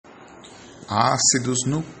Ácidos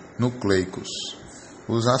nucleicos.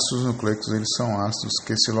 Os ácidos nucleicos eles são ácidos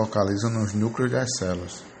que se localizam nos núcleos das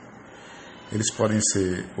células. Eles podem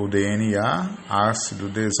ser o DNA, ácido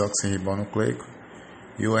desoxirribonucleico,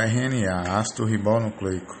 e o RNA, ácido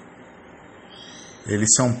ribonucleico. Eles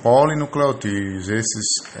são polinucleotídeos, esses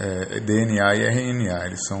DNA e RNA,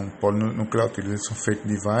 eles são polinucleotídeos, eles são feitos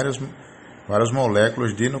de várias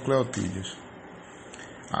moléculas de nucleotídeos.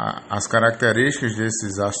 As características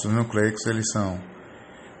desses ácidos nucleicos, eles são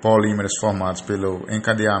polímeros formados pelo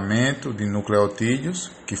encadeamento de nucleotídeos,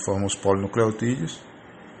 que formam os polinucleotídeos,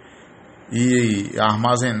 e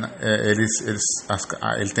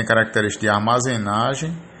ele tem características de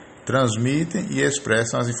armazenagem, transmitem e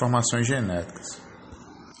expressam as informações genéticas.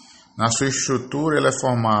 Na sua estrutura, ele é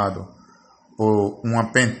formado por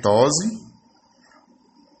uma pentose,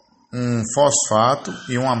 um fosfato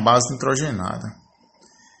e uma base nitrogenada.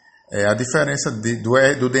 A diferença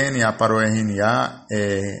do DNA para o RNA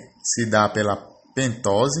se dá pela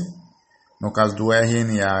pentose. No caso do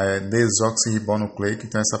RNA é desoxirribonucleico,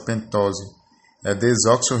 então essa pentose é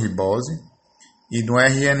desoxirribose. E no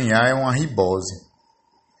RNA é uma ribose.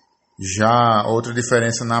 Já outra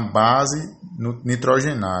diferença na base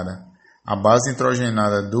nitrogenada. A base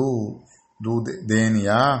nitrogenada do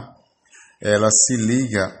DNA, ela se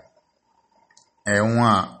liga,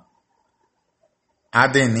 uma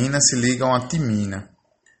adenina se liga a uma timina.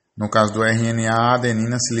 No caso do RNA, a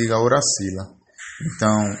adenina se liga a uracila.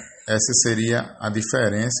 Então, essa seria a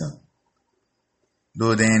diferença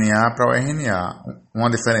do DNA para o RNA. Uma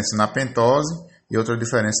diferença na pentose e outra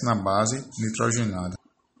diferença na base nitrogenada.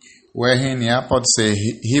 O RNA pode ser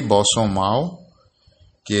ribossomal,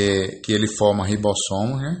 que ele forma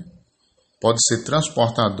ribossomos, né? Pode ser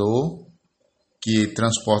transportador, que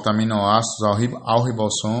transporta aminoácidos ao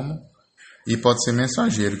ribossomo, e pode ser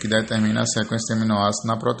mensageiro, que determina a sequência de aminoácidos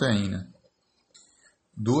na proteína.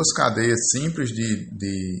 Duas cadeias simples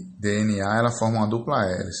de DNA ela formam uma dupla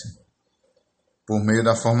hélice, por meio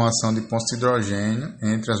da formação de pontos de hidrogênio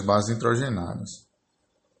entre as bases nitrogenadas.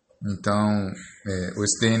 Então,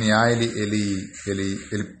 esse DNA ele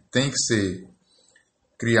tem que ser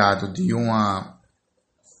criado de uma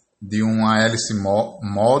hélice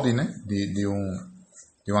molde, né?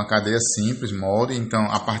 de uma cadeia simples, molde. Então,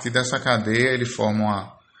 a partir dessa cadeia, ele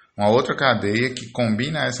forma uma outra cadeia que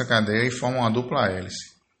combina essa cadeia e forma uma dupla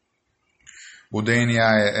hélice. O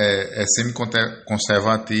DNA é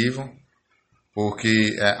semiconservativo,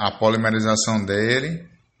 porque a polimerização dele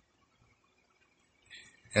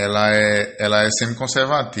ela é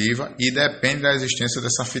semiconservativa e depende da existência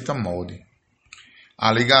dessa fita molde.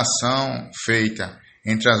 A ligação feita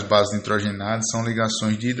entre as bases nitrogenadas são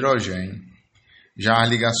ligações de hidrogênio. Já as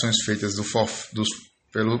ligações feitas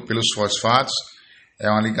pelos fosfatos é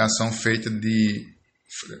uma ligação feita de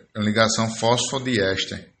ligação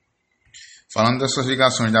fosfodiéster. Falando dessas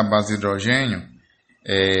ligações da base de hidrogênio,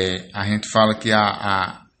 a gente fala que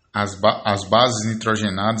as bases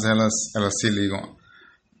nitrogenadas elas se ligam.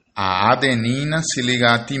 A adenina se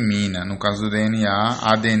liga à timina. No caso do DNA,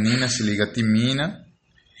 a adenina se liga à timina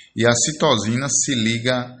e a citosina se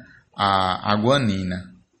liga à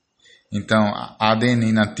guanina. Então, a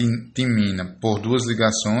adenina timina por duas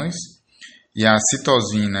ligações e a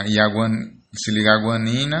citosina se liga à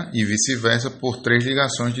guanina e vice-versa por três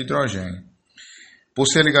ligações de hidrogênio. Por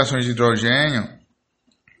ser ligações de hidrogênio,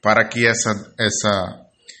 para que essa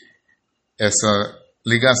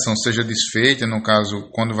ligação seja desfeita, no caso,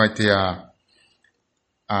 quando vai ter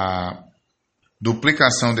a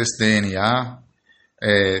duplicação desse DNA,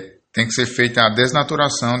 tem que ser feita a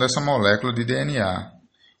desnaturação dessa molécula de DNA.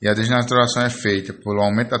 E a desnaturação é feita pelo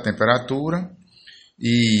aumento da temperatura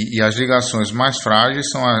e as ligações mais frágeis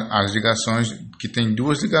são as ligações que têm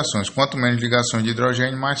duas ligações. Quanto menos ligações de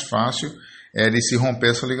hidrogênio, mais fácil é de se romper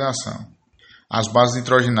essa ligação. As bases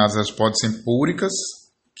nitrogenadas elas podem ser púricas,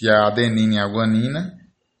 que é a adenina e a guanina,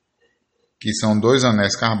 que são dois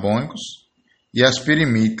anéis carbônicos, e as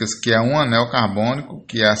pirimídicas, que é um anel carbônico,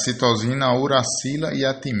 que é a citosina, a uracila e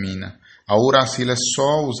a timina. A uracila é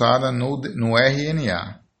só usada no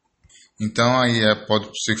RNA. Então, aí pode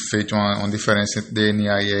ser feita uma diferença entre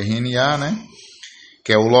DNA e RNA, né?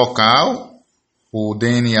 Que é o local, o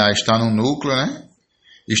DNA está no núcleo, né?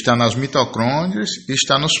 Está nas mitocôndrias e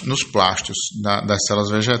está nos plastos das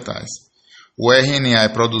células vegetais. O RNA é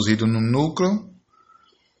produzido no núcleo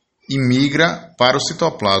e migra para o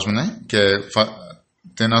citoplasma, né? Que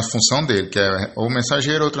tendo a função dele, que é ou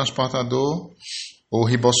mensageiro, ou transportador, ou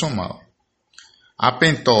ribossomal. A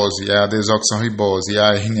pentose é a desoxirribose e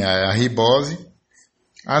a RNA é a ribose.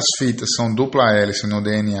 As fitas são dupla hélice no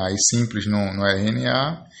DNA e simples no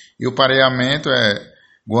RNA. E o pareamento é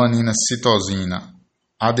guanina, citosina,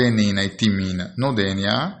 adenina e timina no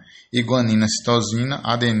DNA e guanina, citosina,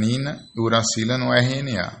 adenina e uracila no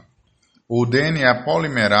RNA. O DNA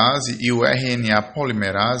polimerase e o RNA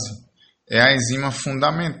polimerase é a enzima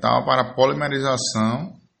fundamental para a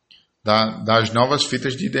polimerização das novas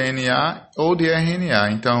fitas de DNA ou de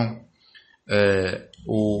RNA. Então,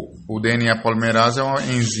 o DNA polimerase é uma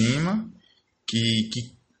enzima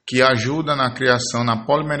que ajuda na criação, na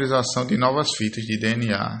polimerização de novas fitas de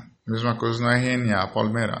DNA. Mesma coisa no RNA,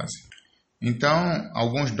 polimerase. Então,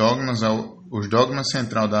 alguns dogmas, os dogmas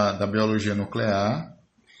central da biologia nuclear,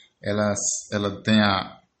 ela tem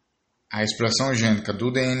a expressão gênica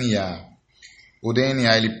do DNA. O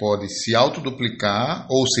DNA ele pode se autoduplicar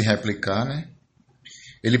ou se replicar, né?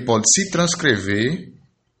 Ele pode se transcrever.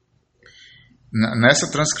 Nessa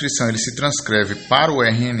transcrição ele se transcreve para o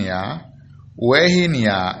RNA. O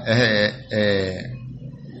RNA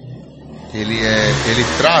ele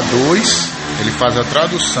traduz, ele faz a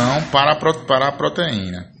tradução para a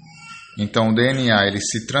proteína. Então o DNA ele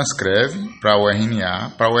se transcreve para o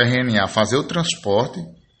RNA fazer o transporte.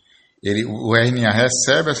 O RNA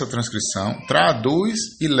recebe essa transcrição, traduz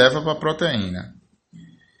e leva para a proteína.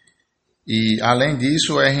 E além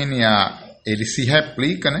disso, o RNA ele se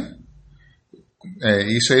replica, né?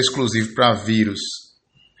 Isso é exclusivo para vírus.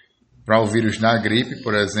 Para o vírus da gripe,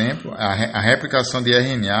 por exemplo, a replicação de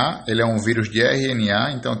RNA, ele é um vírus de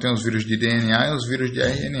RNA, então tem os vírus de DNA e os vírus de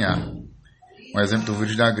RNA. Um exemplo do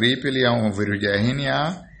vírus da gripe, ele é um vírus de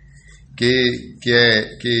RNA que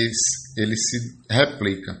ele se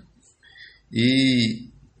replica. E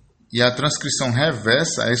a transcrição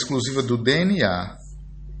reversa é exclusiva do DNA,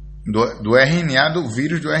 do RNA, do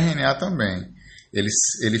vírus do RNA também.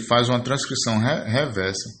 Ele faz uma transcrição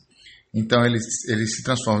reversa. Então, ele se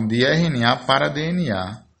transforma de RNA para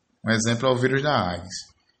DNA. Um exemplo é o vírus da AIDS.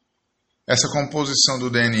 Essa composição do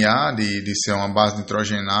DNA, de ser uma base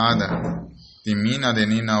nitrogenada, timina,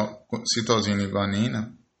 adenina, citosina e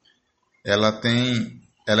guanina,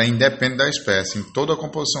 ela independe da espécie. Em toda a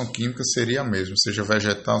composição química seria a mesma, seja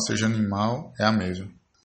vegetal, seja animal, é a mesma.